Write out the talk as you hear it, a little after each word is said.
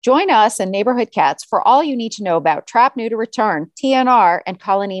Join us and Neighborhood Cats for all you need to know about trap, neuter, return, TNR, and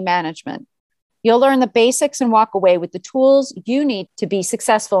colony management. You'll learn the basics and walk away with the tools you need to be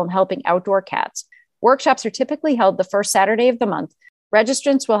successful in helping outdoor cats. Workshops are typically held the first Saturday of the month.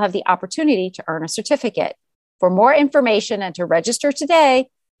 Registrants will have the opportunity to earn a certificate. For more information and to register today,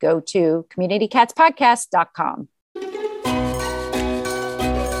 go to communitycatspodcast.com.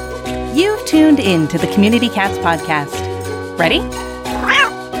 You've tuned in to the Community Cats Podcast. Ready?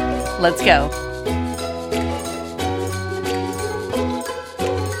 Let's go.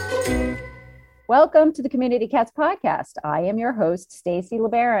 Welcome to the Community Cats Podcast. I am your host, Stacy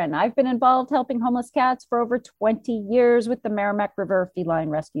LeBaron. I've been involved helping homeless cats for over 20 years with the Merrimack River Feline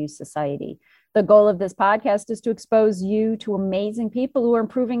Rescue Society. The goal of this podcast is to expose you to amazing people who are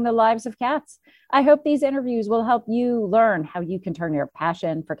improving the lives of cats. I hope these interviews will help you learn how you can turn your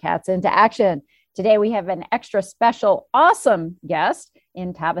passion for cats into action. Today, we have an extra special, awesome guest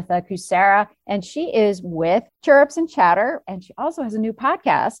in Tabitha Kucera, and she is with Chirrups and Chatter, and she also has a new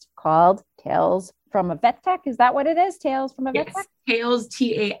podcast called Tales from a Vet Tech. Is that what it is? Tales from a Vet Tech? Tales,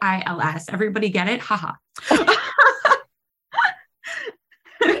 Tails. Everybody get it? Haha.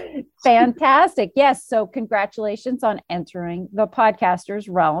 Fantastic. Yes. So congratulations on entering the podcaster's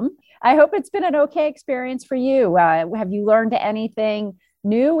realm. I hope it's been an okay experience for you. Have you learned anything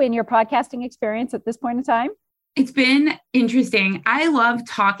new in your podcasting experience at this point in time? It's been interesting. I love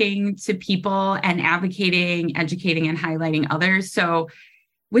talking to people and advocating, educating, and highlighting others.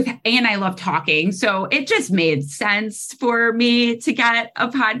 And I love talking. So it just made sense for me to get a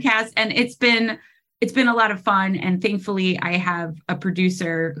podcast. And it's been a lot of fun. And thankfully, I have a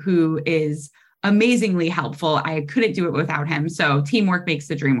producer who is amazingly helpful. I couldn't do it without him. So teamwork makes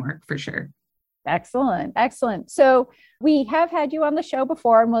the dream work for sure. Excellent. Excellent. So we have had you on the show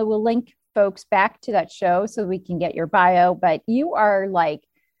before, and we will link folks back to that show so we can get your bio. But you are like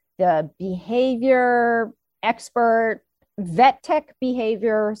the behavior expert, vet tech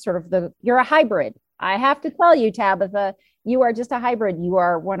behavior, you're a hybrid. I have to tell you, Tabitha, you are just a hybrid. You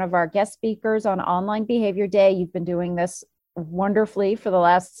are one of our guest speakers on Online Behavior Day. You've been doing this wonderfully for the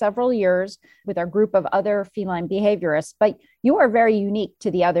last several years with our group of other feline behaviorists, but you are very unique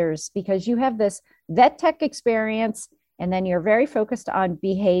to the others because you have this vet tech experience and then you're very focused on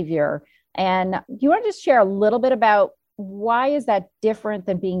behavior. And you want to just share a little bit about why is that different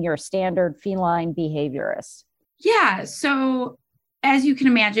than being your standard feline behaviorist? Yeah. So as you can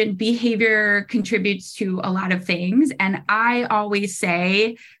imagine, behavior contributes to a lot of things. And I always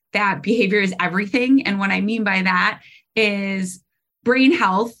say that behavior is everything. And what I mean by that is brain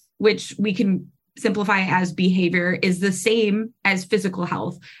health, which we can simplify as behavior, is the same as physical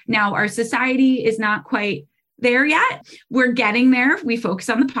health. Now, our society is not quite there yet. We're getting there. We focus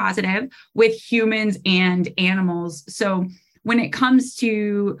on the positive with humans and animals. So when it comes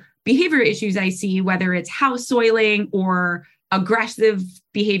to behavior issues, I see whether it's house soiling or aggressive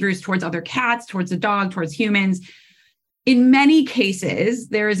behaviors towards other cats, towards the dog, towards humans. In many cases,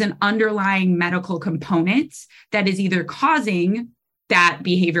 there is an underlying medical component that is either causing that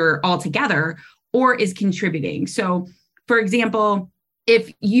behavior altogether or is contributing. So, for example,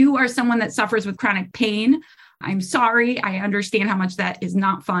 if you are someone that suffers with chronic pain, I'm sorry, I understand how much that is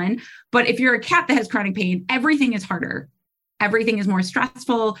not fun. But if you're a cat that has chronic pain, everything is harder. Everything is more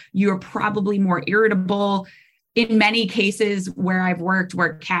stressful. You're probably more irritable. In many cases where I've worked,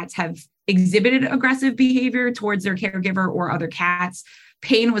 where cats have exhibited aggressive behavior towards their caregiver or other cats,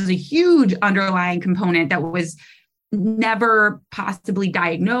 pain was a huge underlying component that was never possibly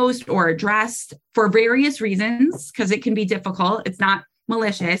diagnosed or addressed for various reasons, because it can be difficult. It's not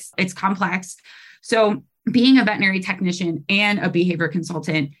malicious, it's complex. So being a veterinary technician and a behavior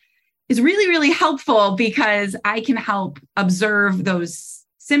consultant is really, really helpful because I can help observe those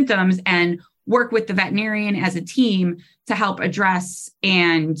symptoms and work with the veterinarian as a team to help address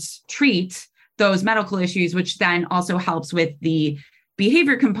and treat those medical issues, which then also helps with the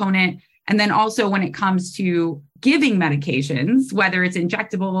behavior component. And then also when it comes to giving medications, whether it's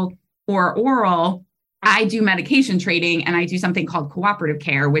injectable or oral, I do medication trading and I do something called cooperative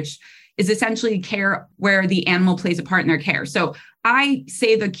care, which is essentially care where the animal plays a part in their care. So I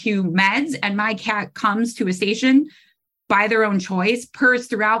say the cue meds and my cat comes to a station by their own choice, purrs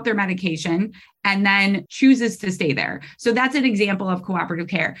throughout their medication, and then chooses to stay there. So that's an example of cooperative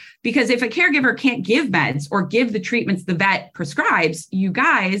care. Because if a caregiver can't give meds or give the treatments the vet prescribes, you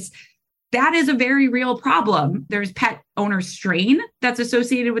guys, that is a very real problem. There's pet owner strain that's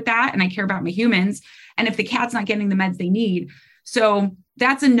associated with that. And I care about my humans. And if the cat's not getting the meds they need. So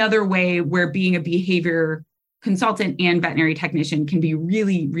that's another way where being a behavior consultant and veterinary technician can be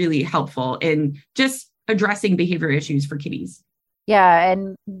really, really helpful in just addressing behavior issues for kitties. Yeah.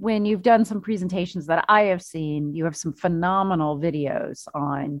 And when you've done some presentations that I have seen, you have some phenomenal videos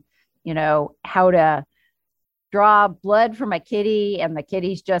on, how to draw blood from a kitty and the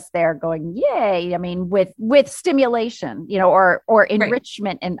kitty's just there going yay. I mean, with stimulation, or Right.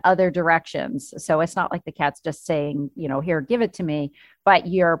 enrichment in other directions. So it's not like the cat's just saying, here, give it to me, but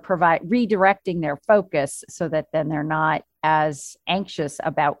you're redirecting their focus so that then they're not as anxious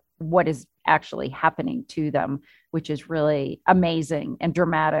about what is actually happening to them, which is really amazing and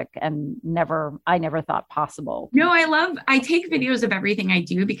dramatic and I never thought possible. No, I take videos of everything I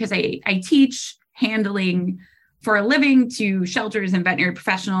do because I teach handling for a living to shelters and veterinary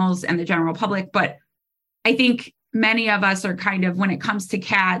professionals and the general public. But I think many of us are kind of, when it comes to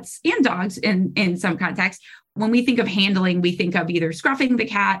cats and dogs in some contexts, when we think of handling, we think of either scruffing the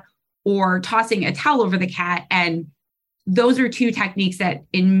cat or tossing a towel over the cat. And those are two techniques that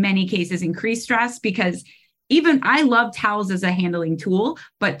in many cases increase stress, because even I love towels as a handling tool,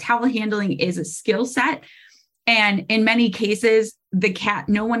 but towel handling is a skill set. And in many cases,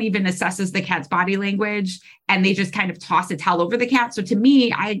 no one even assesses the cat's body language, and they just kind of toss a towel over the cat. So to me,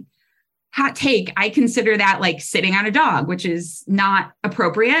 hot take, I consider that like sitting on a dog, which is not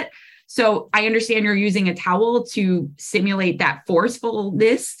appropriate. So I understand you're using a towel to simulate that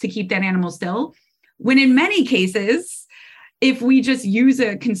forcefulness to keep that animal still. When in many cases, if we just use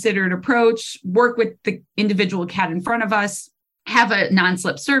a considered approach, work with the individual cat in front of us, have a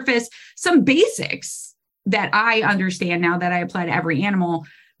non-slip surface, some basics that I understand now that I apply to every animal,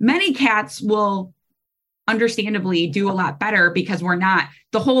 many cats will understandably do a lot better because we're not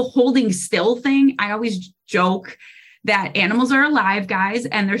the whole holding still thing. I always joke that animals are alive, guys,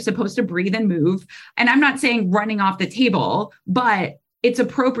 and they're supposed to breathe and move. And I'm not saying running off the table, but it's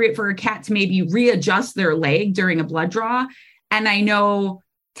appropriate for a cat to maybe readjust their leg during a blood draw. And I know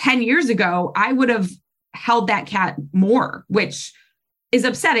 10 years ago, I would have held that cat more, which is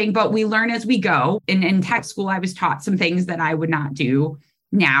upsetting, but we learn as we go. In tech school, I was taught some things that I would not do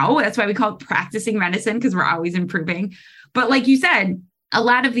now. That's why we call it practicing medicine, because we're always improving. But like you said, a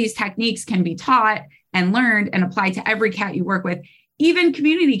lot of these techniques can be taught and learned and applied to every cat you work with, even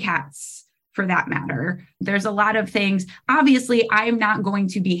community cats for that matter. There's a lot of things. Obviously, I'm not going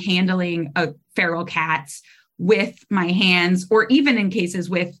to be handling a feral cat with my hands, or even in cases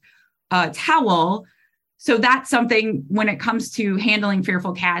with a towel. So that's something when it comes to handling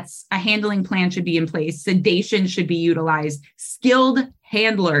fearful cats, a handling plan should be in place. Sedation should be utilized. Skilled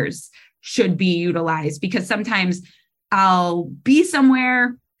handlers should be utilized, because sometimes I'll be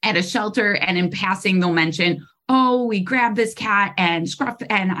somewhere at a shelter and in passing, they'll mention, oh, we grabbed this cat and scruff.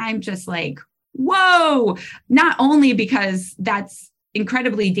 And I'm just like, whoa, not only because that's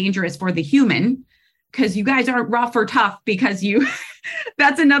incredibly dangerous for the human, because you guys aren't rough or tough because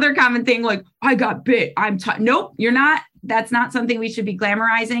that's another common thing. Like, I got bit. I'm tough. Nope, you're not. That's not something we should be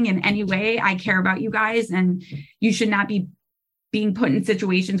glamorizing in any way. I care about you guys, and you should not be being put in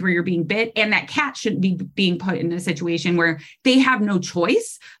situations where you're being bit. And that cat shouldn't be being put in a situation where they have no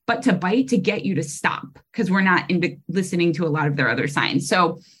choice but to bite to get you to stop, because we're not listening to a lot of their other signs.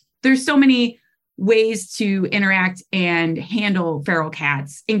 So there's so many ways to interact and handle feral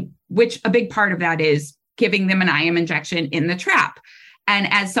cats, in which a big part of that is giving them an IM injection in the trap.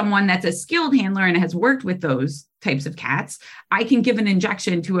 And as someone that's a skilled handler and has worked with those types of cats, I can give an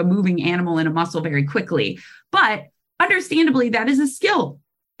injection to a moving animal in a muscle very quickly. But understandably, that is a skill.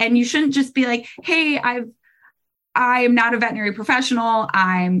 And you shouldn't just be like, hey, I am not a veterinary professional.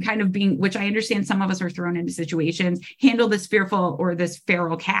 I'm kind of which I understand some of us are thrown into situations, handle this fearful or this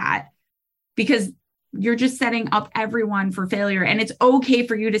feral cat, because you're just setting up everyone for failure. And it's okay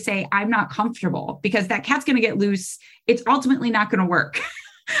for you to say, I'm not comfortable, because that cat's going to get loose. It's ultimately not going to work.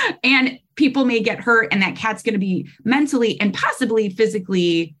 And people may get hurt, and that cat's going to be mentally and possibly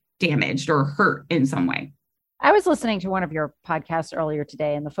physically damaged or hurt in some way. I was listening to one of your podcasts earlier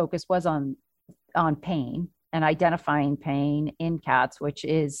today, and the focus was on pain and identifying pain in cats, which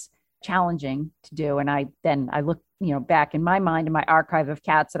is challenging to do. And I looked, back in my mind in my archive of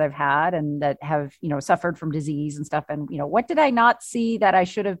cats that I've had and that have, suffered from disease and stuff. And, what did I not see that I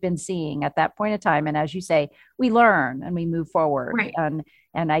should have been seeing at that point in time? And as you say, we learn and we move forward. Right.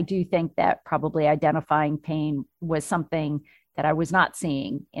 And I do think that probably identifying pain was something that I was not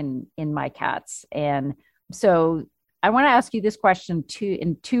seeing in my cats. And so I want to ask you this question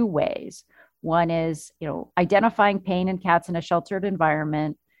in two ways. One is, identifying pain in cats in a sheltered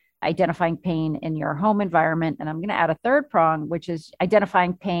environment, identifying pain in your home environment. And I'm going to add a third prong, which is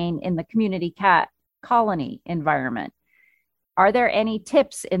identifying pain in the community cat colony environment. Are there any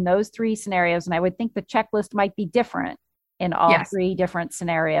tips in those three scenarios? And I would think the checklist might be different in all three different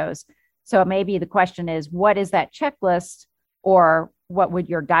scenarios. So maybe the question is, what is that checklist Or what would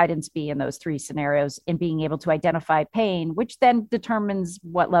your guidance be in those three scenarios in being able to identify pain, which then determines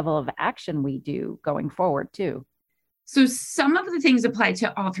what level of action we do going forward too? So some of the things apply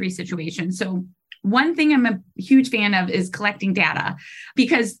to all three situations. So one thing I'm a huge fan of is collecting data,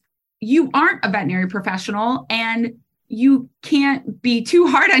 because you aren't a veterinary professional and you can't be too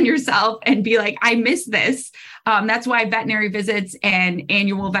hard on yourself and be like, I miss this. That's why veterinary visits and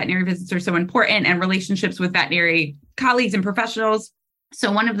annual veterinary visits are so important, and relationships with veterinary colleagues and professionals.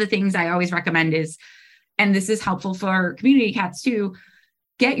 So one of the things I always recommend is, and this is helpful for community cats too,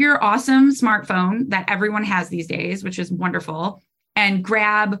 get your awesome smartphone that everyone has these days, which is wonderful, and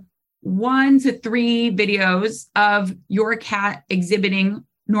grab 1 to 3 videos of your cat exhibiting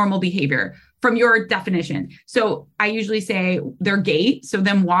normal behavior from your definition. So I usually say their gait, so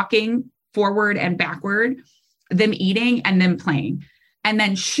them walking forward and backward, them eating, and them playing, and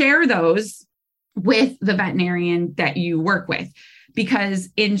then share those with the veterinarian that you work with. Because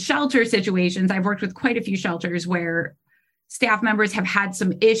in shelter situations, I've worked with quite a few shelters where staff members have had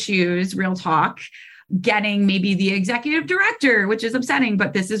some issues, real talk, getting maybe the executive director, which is upsetting,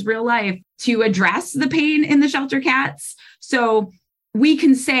 but this is real life, to address the pain in the shelter cats. So we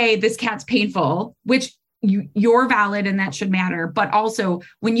can say this cat's painful, which you're valid and that should matter. But also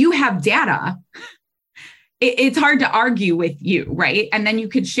when you have data, it's hard to argue with you, right? And then you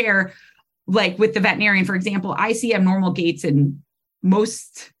could share, like with the veterinarian, for example, I see abnormal gaits in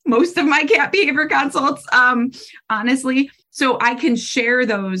most of my cat behavior consults, honestly. So I can share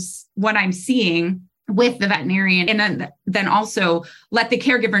those, what I'm seeing, with the veterinarian, and then also let the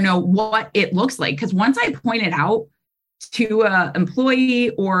caregiver know what it looks like. Because once I point it out to an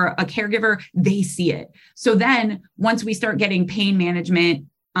employee or a caregiver, they see it. So then once we start getting pain management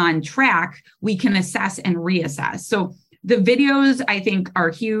on track, we can assess and reassess. So the videos, I think, are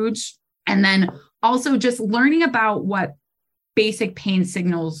huge. And then also just learning about what basic pain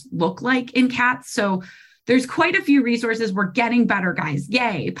signals look like in cats. So there's quite a few resources. We're getting better, guys.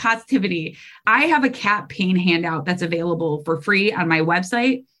 Yay, positivity. I have a cat pain handout that's available for free on my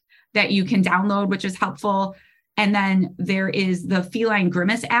website that you can download, which is helpful. And then there is the Feline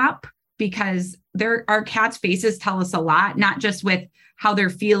Grimace app, because our cats' faces tell us a lot, not just with how they're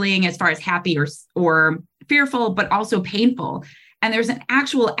feeling as far as happy or fearful, but also painful. And there's an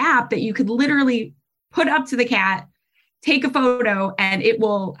actual app that you could literally put up to the cat, take a photo, and it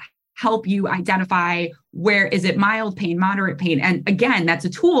will help you identify where is it mild pain, moderate pain. And again, that's a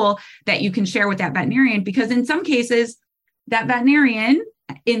tool that you can share with that veterinarian, because in some cases, that veterinarian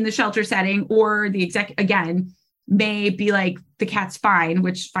in the shelter setting or the exec, again, may be like, the cat's fine,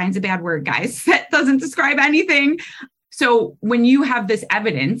 which fine's a bad word, guys. That doesn't describe anything. So when you have this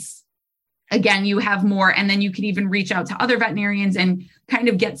evidence, again, you have more, and then you can even reach out to other veterinarians and kind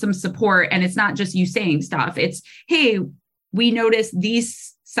of get some support. And it's not just you saying stuff. It's, hey, we noticed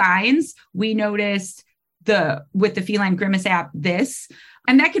these signs. We noticed with the Feline Grimace app, this.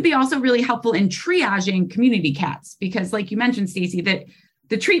 And that could be also really helpful in triaging community cats, because like you mentioned, Stacey, that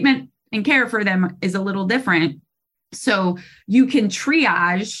the treatment and care for them is a little different. So you can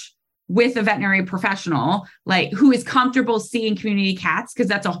triage with a veterinary professional, like who is comfortable seeing community cats,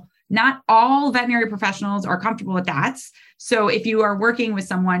 because not all veterinary professionals are comfortable with that. So if you are working with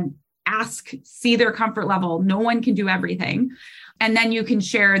someone, see their comfort level. No one can do everything. And then you can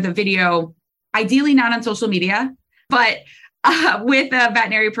share the video, ideally not on social media, but with a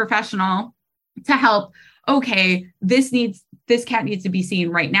veterinary professional to help. Okay, this cat needs to be seen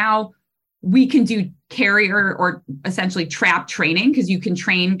right now. We can do carrier or essentially trap training, because you can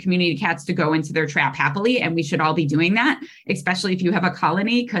train community cats to go into their trap happily. And we should all be doing that, especially if you have a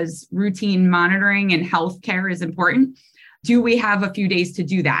colony, because routine monitoring and health care is important. Do we have a few days to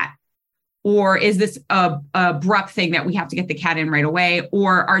do that? Or is this a abrupt thing that we have to get the cat in right away?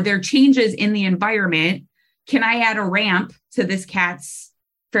 Or are there changes in the environment? Can I add a ramp to this cat's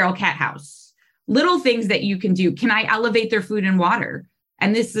feral cat house? Little things that you can do. Can I elevate their food and water?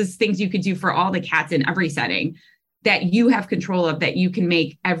 And this is things you could do for all the cats in every setting that you have control of, that you can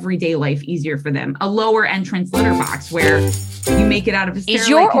make everyday life easier for them. A lower entrance litter box where you make it out of a Is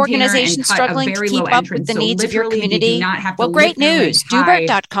your organization struggling to keep up with the needs of your community? Well, great news.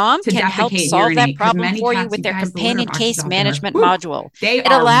 Dubert.com can help solve that problem for you with their companion case management module.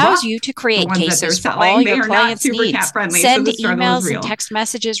 It allows you to create cases for all your clients' needs. Send emails and text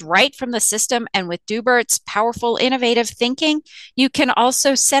messages right from the system. And with Dubert's powerful, innovative thinking, you can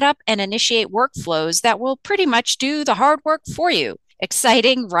also set up and initiate workflows that will pretty much do the hard work for you.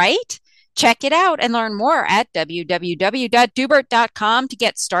 Exciting, right? Check it out and learn more at www.dubert.com to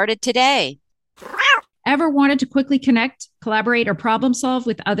get started today. Ever wanted to quickly connect, collaborate, or problem solve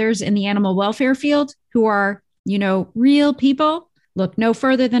with others in the animal welfare field who are Real people? Look no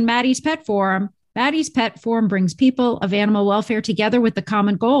further than Maddie's Pet Forum. Maddie's Pet Forum brings people of animal welfare together with the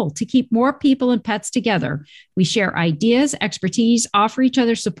common goal to keep more people and pets together. We share ideas, expertise, offer each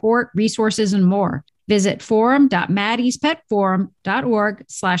other support, resources, and more. Visit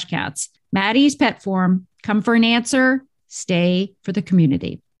forum.maddie'spetforum.org/cats. Maddie's Pet Forum. Come for an answer. Stay for the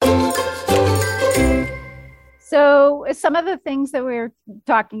community. So some of the things that we're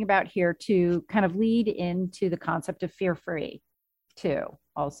talking about here to kind of lead into the concept of fear-free too,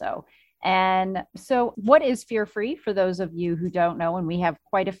 also. And so what is fear-free for those of you who don't know? And we have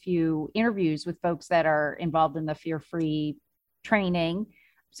quite a few interviews with folks that are involved in the fear-free training.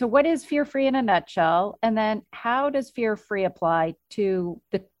 So what is fear-free in a nutshell? And then how does fear-free apply to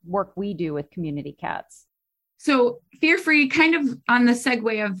the work we do with community cats? So fear-free, kind of on the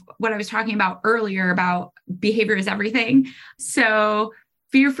segue of what I was talking about earlier about behavior is everything. So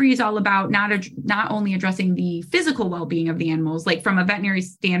fear-free is all about not only addressing the physical well-being of the animals, like from a veterinary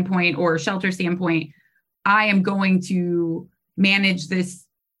standpoint or shelter standpoint, I am going to manage this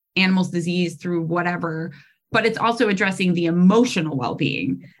animal's disease through whatever, but it's also addressing the emotional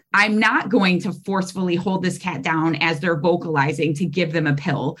well-being. I'm not going to forcefully hold this cat down as they're vocalizing to give them a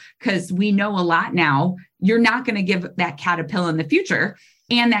pill, because we know a lot now, you're not going to give that cat a pill in the future.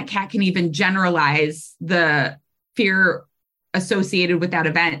 And that cat can even generalize the fear associated with that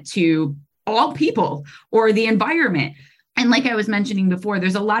event to all people or the environment. And like I was mentioning before,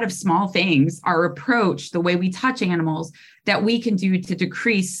 there's a lot of small things, our approach, the way we touch animals, that we can do to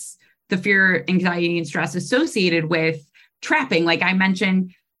decrease the fear, anxiety, and stress associated with trapping. Like I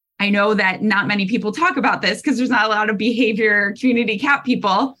mentioned, I know that not many people talk about this because there's not a lot of behavior community cat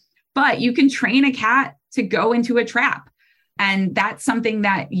people, but you can train a cat to go into a trap. And that's something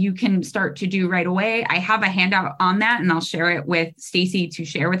that you can start to do right away. I have a handout on that and I'll share it with Stacy to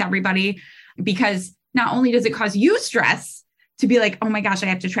share with everybody, because not only does it cause you stress to be like, oh my gosh, I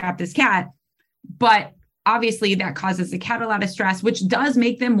have to trap this cat, but obviously that causes the cat a lot of stress, which does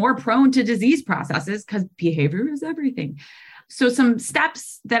make them more prone to disease processes because behavior is everything. So some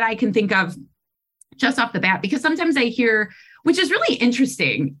steps that I can think of just off the bat, because sometimes I hear, which is really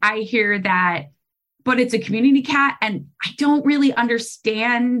interesting, I hear that, but it's a community cat. And I don't really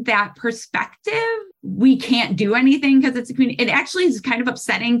understand that perspective. We can't do anything because it's a community. It actually is kind of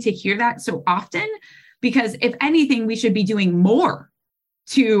upsetting to hear that so often, because if anything, we should be doing more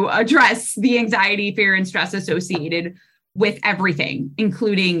to address the anxiety, fear, and stress associated with everything,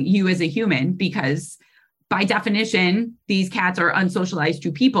 including you as a human, because by definition, these cats are unsocialized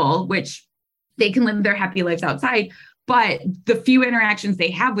to people, which they can live their happy lives outside, but the few interactions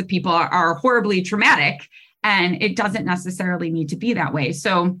they have with people are horribly traumatic, and it doesn't necessarily need to be that way.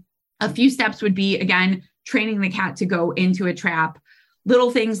 So a few steps would be, again, training the cat to go into a trap,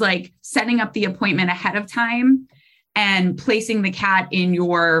 little things like setting up the appointment ahead of time and placing the cat in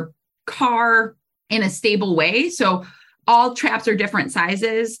your car in a stable way. So all traps are different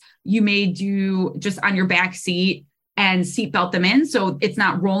sizes. You may do just on your back seat and seatbelt them in so it's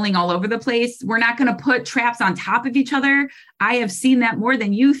not rolling all over the place. We're not going to put traps on top of each other. I have seen that more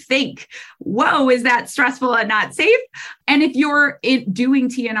than you think. Whoa, is that stressful and not safe? And if you're doing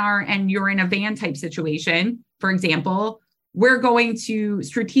TNR and you're in a van type situation, for example, we're going to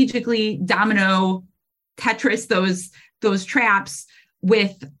strategically domino Tetris those traps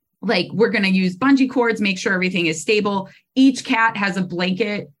with, like, we're going to use bungee cords, make sure everything is stable. Each cat has a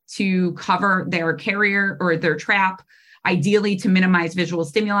blanket to cover their carrier or their trap, ideally to minimize visual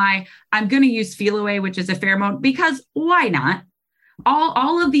stimuli. I'm going to use Feel Away, which is a pheromone, because why not?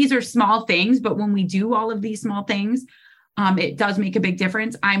 All of these are small things, but when we do all of these small things, it does make a big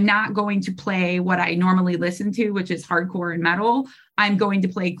difference. I'm not going to play what I normally listen to, which is hardcore and metal. I'm going to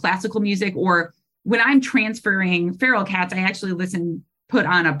play classical music, or when I'm transferring feral cats, I actually put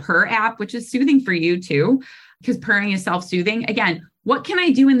on a purr app, which is soothing for you too, because purring is self-soothing. Again, what can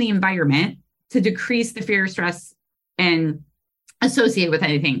I do in the environment to decrease the fear, stress, and associated with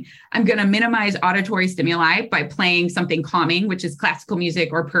anything? I'm going to minimize auditory stimuli by playing something calming, which is classical music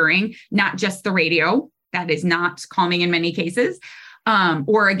or purring, not just the radio. That is not calming in many cases.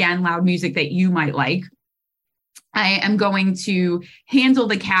 Or again, loud music that you might like. I am going to handle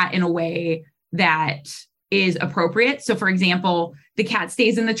the cat in a way that is appropriate. So for example, the cat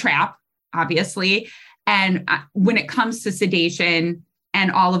stays in the trap, obviously. And when it comes to sedation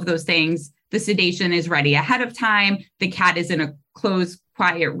and all of those things, the sedation is ready ahead of time. The cat is in a closed,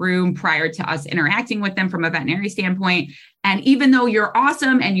 quiet room prior to us interacting with them from a veterinary standpoint. And even though you're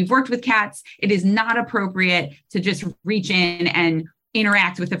awesome and you've worked with cats, it is not appropriate to just reach in and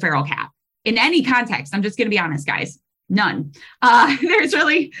interact with the feral cat in any context. I'm just going to be honest, guys. None. There's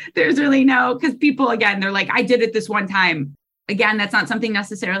really no, because people, again, they're like, I did it this one time. Again, that's not something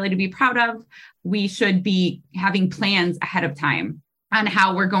necessarily to be proud of. We should be having plans ahead of time on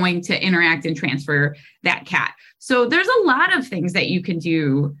how we're going to interact and transfer that cat. So there's a lot of things that you can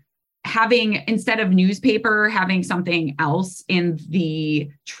do. Having, instead of newspaper, having something else in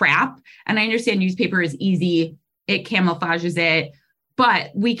the trap. And I understand newspaper is easy. It camouflages it, but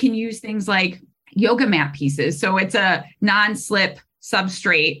we can use things like yoga mat pieces. So it's a non-slip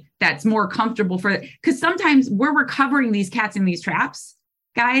substrate that's more comfortable because sometimes we're recovering these cats in these traps,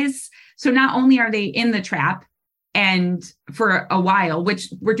 guys. So not only are they in the trap and for a while,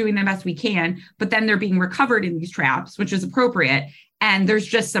 which we're doing the best we can, but then they're being recovered in these traps, which is appropriate. And there's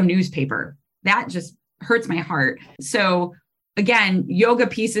just some newspaper. That just hurts my heart. So again, yoga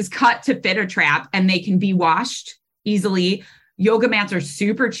pieces cut to fit a trap and they can be washed easily. Yoga mats are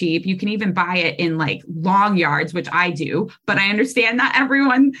super cheap. You can even buy it in like long yards, which I do, but I understand not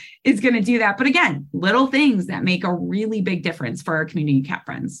everyone is going to do that. But again, little things that make a really big difference for our community cat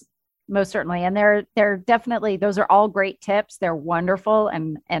friends. Most certainly. And they're definitely, those are all great tips. They're wonderful.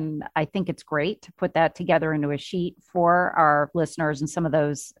 And I think it's great to put that together into a sheet for our listeners. And some of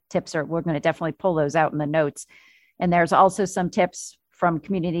those tips we're going to definitely pull those out in the notes. And there's also some tips from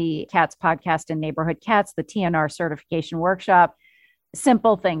Community Cats Podcast and Neighborhood Cats, the TNR certification workshop.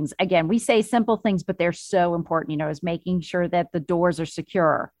 Simple things. Again, we say simple things, but they're so important, is making sure that the doors are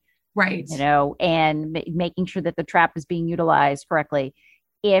secure. Right. And making sure that the trap is being utilized correctly.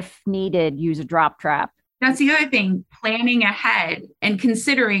 If needed, use a drop trap. That's the other thing, planning ahead and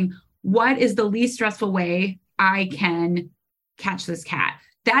considering what is the least stressful way I can catch this cat.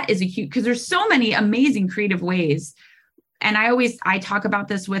 That is a huge, because there's so many amazing creative ways. And I talk about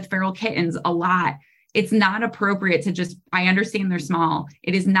this with feral kittens a lot. It's not appropriate to I understand they're small.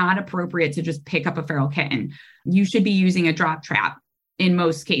 It is not appropriate to just pick up a feral kitten. You should be using a drop trap in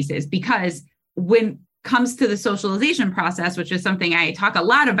most cases, because when comes to the socialization process, which is something I talk a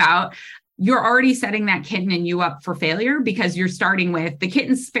lot about, you're already setting that kitten and you up for failure because you're starting with the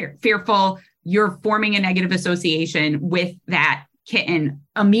kitten's fearful. You're forming a negative association with that kitten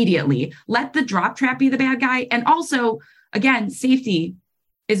immediately. Let the drop trap be the bad guy. And also, again, safety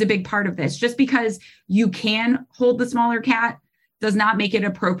is a big part of this. Just because you can hold the smaller cat does not make it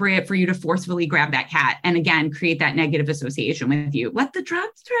appropriate for you to forcefully grab that cat and again, create that negative association with you. Let the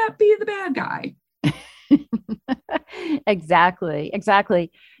drop trap be the bad guy.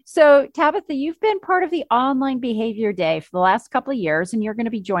 Exactly. So Tabitha, you've been part of the Online Behavior Day for the last couple of years, and you're going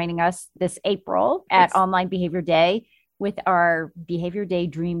to be joining us this April at Online Behavior Day with our Behavior Day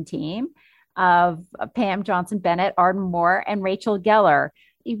Dream Team of Pam Johnson-Bennett, Arden Moore, and Rachel Geller.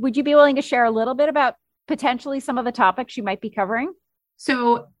 Would you be willing to share a little bit about potentially some of the topics you might be covering?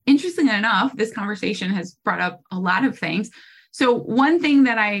 So interestingly enough, this conversation has brought up a lot of things. So one thing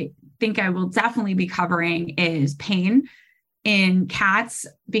that I think I will definitely be covering is pain in cats,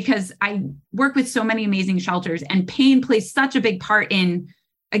 because I work with so many amazing shelters and pain plays such a big part in,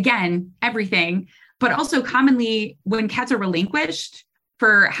 again, everything, but also commonly when cats are relinquished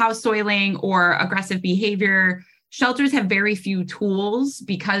for house soiling or aggressive behavior, shelters have very few tools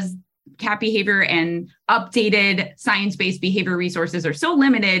because cat behavior and updated science-based behavior resources are so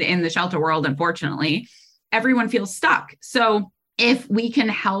limited in the shelter world, unfortunately. Everyone feels stuck. So if we can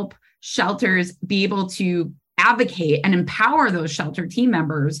help shelters be able to advocate and empower those shelter team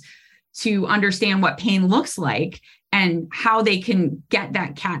members to understand what pain looks like and how they can get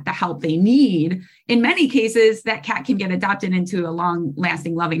that cat the help they need, in many cases, that cat can get adopted into a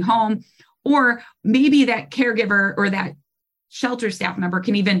long-lasting, loving home. Or maybe that caregiver or that shelter staff member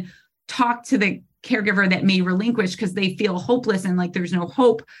can even talk to the caregiver that may relinquish because they feel hopeless and like there's no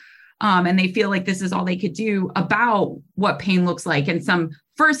hope. And they feel like this is all they could do about what pain looks like and some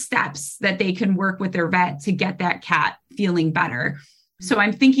first steps that they can work with their vet to get that cat feeling better. So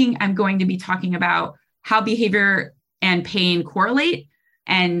I'm thinking I'm going to be talking about how behavior and pain correlate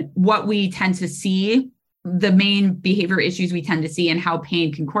and what we tend to see, the main behavior issues we tend to see and how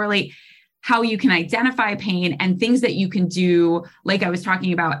pain can correlate, how you can identify pain and things that you can do. Like I was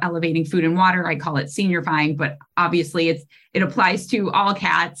talking about elevating food and water. I call it seniorifying, but obviously it applies to all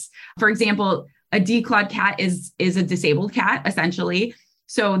cats. For example, a declawed cat is a disabled cat, essentially.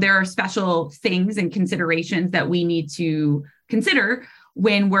 So there are special things and considerations that we need to consider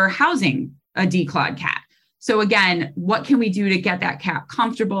when we're housing a declawed cat. So again, what can we do to get that cat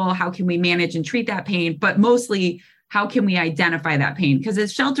comfortable? How can we manage and treat that pain? But mostly, how can we identify that pain? Because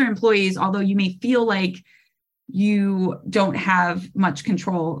as shelter employees, although you may feel like you don't have much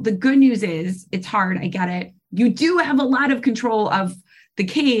control, the good news is it's hard. I get it. You do have a lot of control of the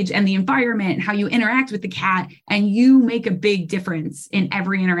cage and the environment and how you interact with the cat. And you make a big difference in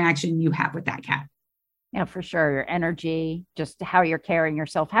every interaction you have with that cat. Yeah, for sure. Your energy, just how you're carrying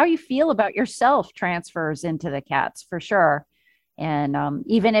yourself, how you feel about yourself transfers into the cats for sure. And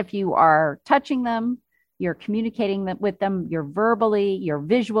even if you are touching them, you're communicating with them, you're verbally, you're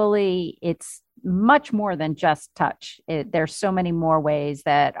visually, it's much more than just touch. There's so many more ways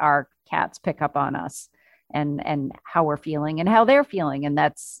that our cats pick up on us and how we're feeling and how they're feeling. And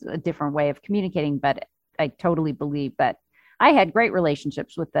that's a different way of communicating. But I totally believe that I had great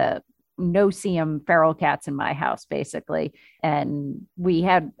relationships with the no-see-em feral cats in my house, basically. And we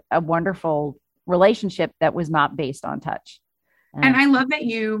had a wonderful relationship that was not based on touch. And I love that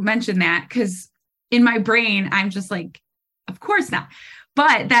you mentioned that, because in my brain, I'm just like, of course not.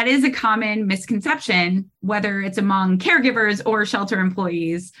 But that is a common misconception, whether it's among caregivers or shelter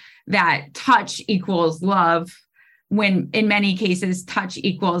employees, that touch equals love, when in many cases, touch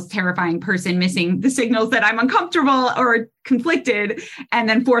equals terrifying person missing the signals that I'm uncomfortable or conflicted and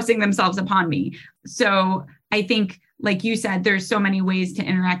then forcing themselves upon me. So I think, like you said, there's so many ways to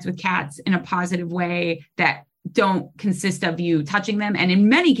interact with cats in a positive way that don't consist of you touching them. And in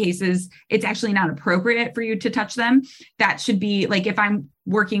many cases, it's actually not appropriate for you to touch them. That should be like, if I'm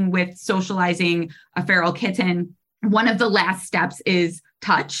working with socializing a feral kitten, one of the last steps is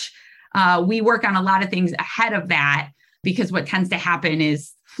touch. We work on a lot of things ahead of that, because what tends to happen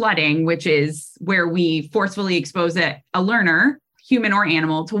is flooding, which is where we forcefully expose a learner, human or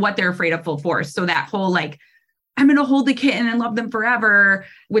animal, to what they're afraid of full force. So that whole like, I'm going to hold the kitten and love them forever,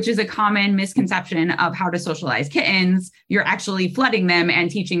 which is a common misconception of how to socialize kittens. You're actually flooding them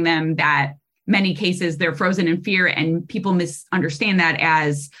and teaching them that many cases they're frozen in fear. And people misunderstand that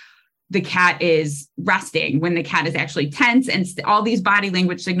as the cat is resting, when the cat is actually tense, and all these body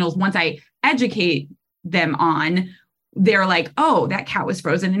language signals. Once I educate them on, they're like, oh, that cat was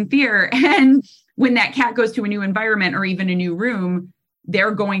frozen in fear. And when that cat goes to a new environment or even a new room,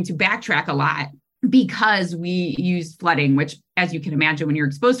 they're going to backtrack a lot, because we use flooding, which, as you can imagine, when you're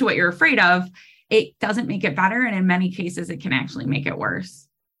exposed to what you're afraid of, it doesn't make it better. And in many cases, it can actually make it worse.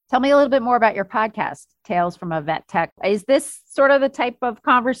 Tell me a little bit more about your podcast, Tales from a Vet Tech. Is this sort of the type of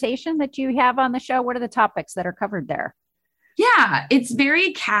conversation that you have on the show? What are the topics that are covered there? Yeah, it's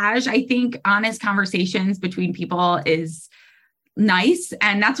very cash. I think honest conversations between people is nice.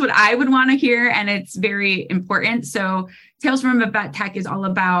 And that's what I would want to hear. And it's very important. So Tales from a Vet Tech is all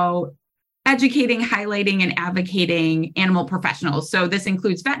about educating, highlighting, and advocating animal professionals. So this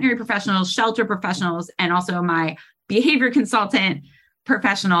includes veterinary professionals, shelter professionals, and also my behavior consultant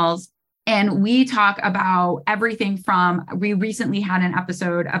professionals. And we talk about everything from, we recently had an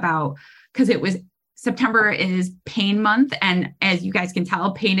episode about, because it was September is pain month. And as you guys can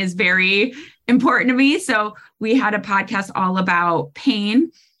tell, pain is very important to me. So we had a podcast all about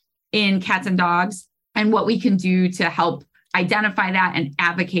pain in cats and dogs and what we can do to help identify that and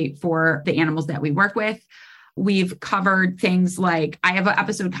advocate for the animals that we work with. We've covered things like, I have an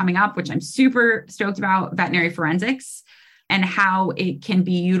episode coming up, which I'm super stoked about, veterinary forensics and how it can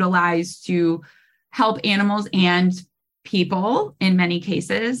be utilized to help animals and people in many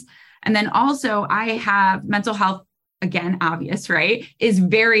cases. And then also I have mental health, again, obvious, right, is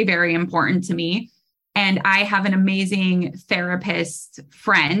very, very important to me. And I have an amazing therapist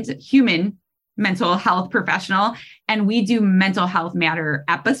friend, human mental health professional, and we do mental health matter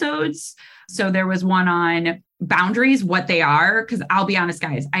episodes. So there was one on boundaries, what they are, because I'll be honest,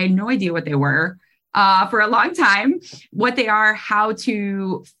 guys, I had no idea what they were for a long time, what they are, how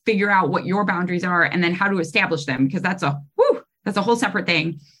to figure out what your boundaries are, and then how to establish them, because that's a whole separate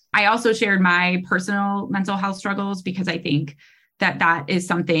thing. I also shared my personal mental health struggles, because I think that is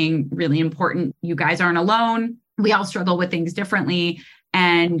something really important. You guys aren't alone. We all struggle with things differently.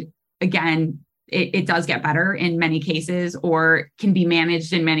 And again, it does get better in many cases, or can be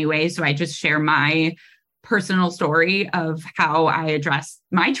managed in many ways. So I just share my personal story of how I address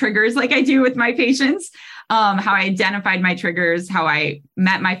my triggers, like I do with my patients, how I identified my triggers, how I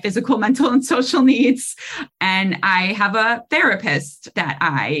met my physical, mental, and social needs. And I have a therapist that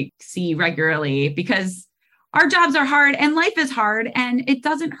I see regularly, because our jobs are hard and life is hard, and it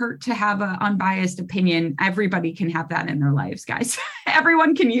doesn't hurt to have an unbiased opinion. Everybody can have that in their lives, guys.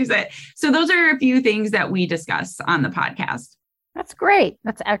 Everyone can use it. So those are a few things that we discuss on the podcast. That's great.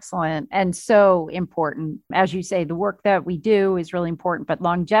 That's excellent. And so important. As you say, the work that we do is really important, but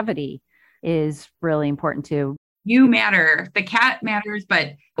longevity is really important too. You matter. The cat matters,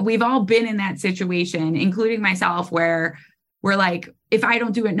 but we've all been in that situation, including myself, where we're like, if I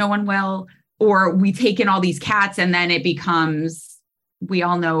don't do it, no one will. Or we take in all these cats and then it becomes we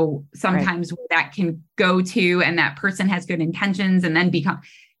all know sometimes where that can go to, and that person has good intentions and then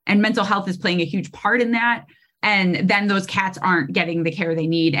and mental health is playing a huge part in that. And then those cats aren't getting the care they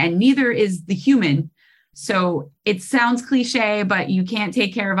need, and neither is the human. So it sounds cliche, but you can't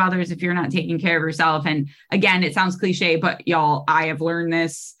take care of others if you're not taking care of yourself. And again, it sounds cliche, but y'all, I have learned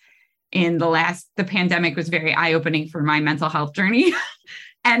this the pandemic was very eye-opening for my mental health journey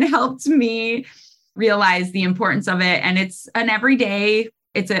and helped me realize the importance of it. And it's an everyday,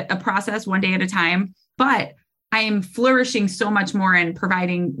 it's a process one day at a time, but I am flourishing so much more in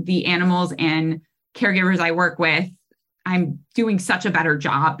providing the animals and caregivers I work with. I'm doing such a better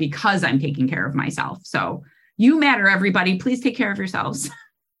job because I'm taking care of myself. So you matter, everybody. Please take care of yourselves.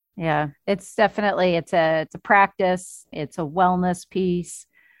 Yeah, it's definitely, it's a practice. It's a wellness piece.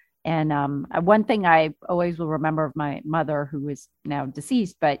 And one thing I always will remember of my mother, who is now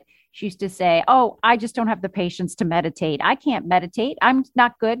deceased, but she used to say, "Oh, I just don't have the patience to meditate. I can't meditate. I'm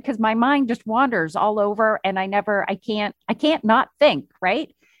not good because my mind just wanders all over, and I can't not think,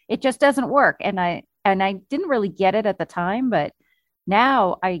 right? It just doesn't work." And I didn't really get it at the time, but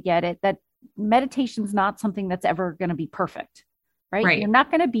now I get it, that meditation's not something that's ever going to be perfect, right? You're not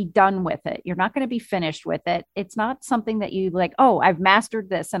going to be done with it. You're not going to be finished with it. It's not something that you like, oh, I've mastered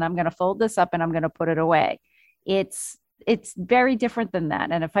this and I'm going to fold this up and I'm going to put it away. It's very different than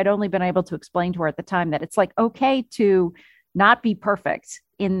that. And if I'd only been able to explain to her at the time that it's like, okay to not be perfect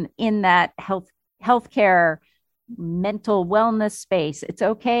in that healthcare, mental wellness space. It's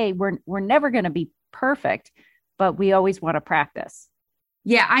okay. We're never going to be perfect, but we always want to practice.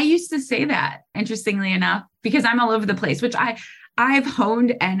 Yeah. I used to say that, interestingly enough, because I'm all over the place, which I've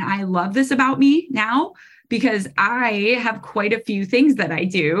honed, and I love this about me now because I have quite a few things that I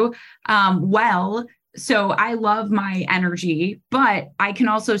do well. So I love my energy, but I can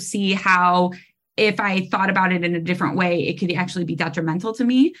also see how if I thought about it in a different way, it could actually be detrimental to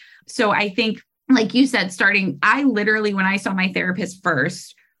me. So I think, like you said, I literally, when I saw my therapist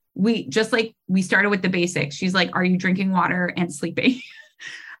first, we started with the basics. She's like, "Are you drinking water and sleeping?"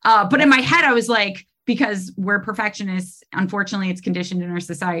 But in my head, I was like, because we're perfectionists, unfortunately, it's conditioned in our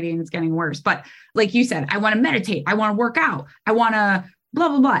society and it's getting worse. But like you said, I want to meditate. I want to work out. I want to blah,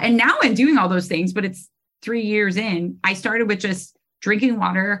 blah, blah. And now I'm doing all those things, but it's 3 years in. I started with just drinking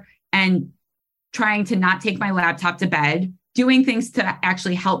water and trying to not take my laptop to bed, doing things to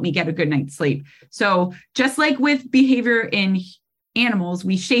actually help me get a good night's sleep. So just like with behavior in animals,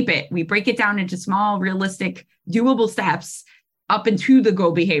 we shape it. We break it down into small, realistic, doable steps up into the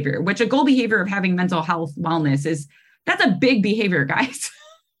goal behavior, which a goal behavior of having mental health wellness that's a big behavior, guys.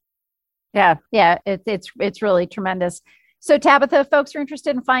 Yeah. It's really tremendous. So Tabitha, if folks are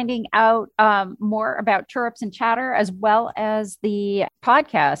interested in finding out more about Chirrups and Chatter, as well as the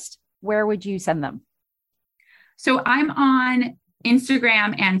podcast, where would you send them? So I'm on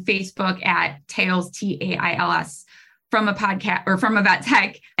Instagram and Facebook at Tails, Tails, from a podcast or from a vet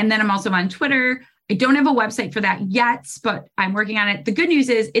tech. And then I'm also on Twitter. I don't have a website for that yet, but I'm working on it. The good news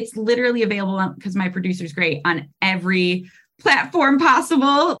is it's literally available, because my producer's great, on every platform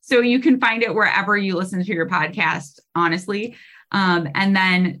possible. So you can find it wherever you listen to your podcast, honestly. And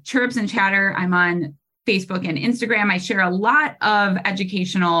then Chirrups and Chatter, I'm on Facebook and Instagram. I share a lot of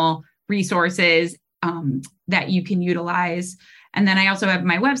educational resources that you can utilize. And then I also have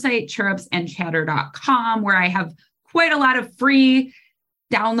my website, chirrupsandchatter.com, where I have quite a lot of free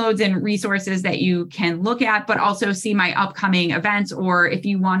downloads and resources that you can look at, but also see my upcoming events. Or if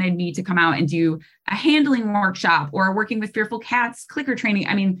you wanted me to come out and do a handling workshop or working with fearful cats, clicker training.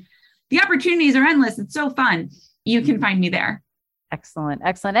 I mean, the opportunities are endless. It's so fun. You can find me there. Excellent.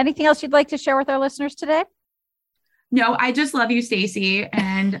 Anything else you'd like to share with our listeners today? No, I just love you, Stacy.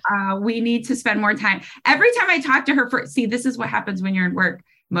 And we need to spend more time. Every time I talk to her this is what happens when you're in work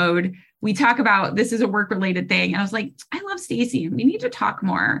mode. We talk about, this is a work related thing. And I was like, I love Stacy. We need to talk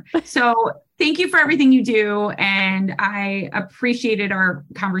more. So thank you for everything you do. And I appreciated our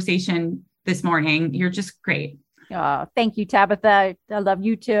conversation this morning. You're just great. Thank you, Tabitha. I love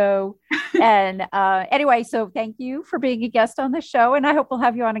you too. And anyway, so thank you for being a guest on the show. And I hope we'll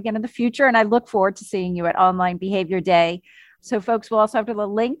have you on again in the future. And I look forward to seeing you at Online Behavior Day. So folks, we'll also have a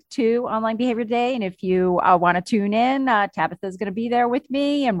link to Online Behavior Day. And if you want to tune in, Tabitha is going to be there with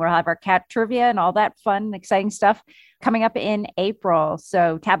me, and we'll have our cat trivia and all that fun, exciting stuff coming up in April.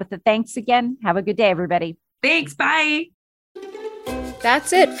 So Tabitha, thanks again. Have a good day, everybody. Thanks. Bye.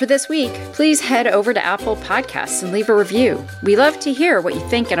 That's it for this week. Please head over to Apple Podcasts and leave a review. We love to hear what you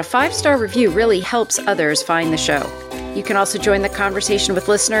think, and a 5-star review really helps others find the show. You can also join the conversation with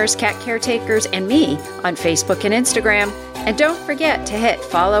listeners, cat caretakers, and me on Facebook and Instagram. And don't forget to hit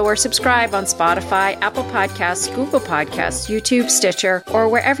follow or subscribe on Spotify, Apple Podcasts, Google Podcasts, YouTube, Stitcher, or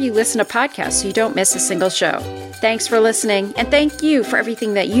wherever you listen to podcasts so you don't miss a single show. Thanks for listening, and thank you for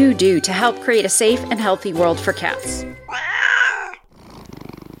everything that you do to help create a safe and healthy world for cats.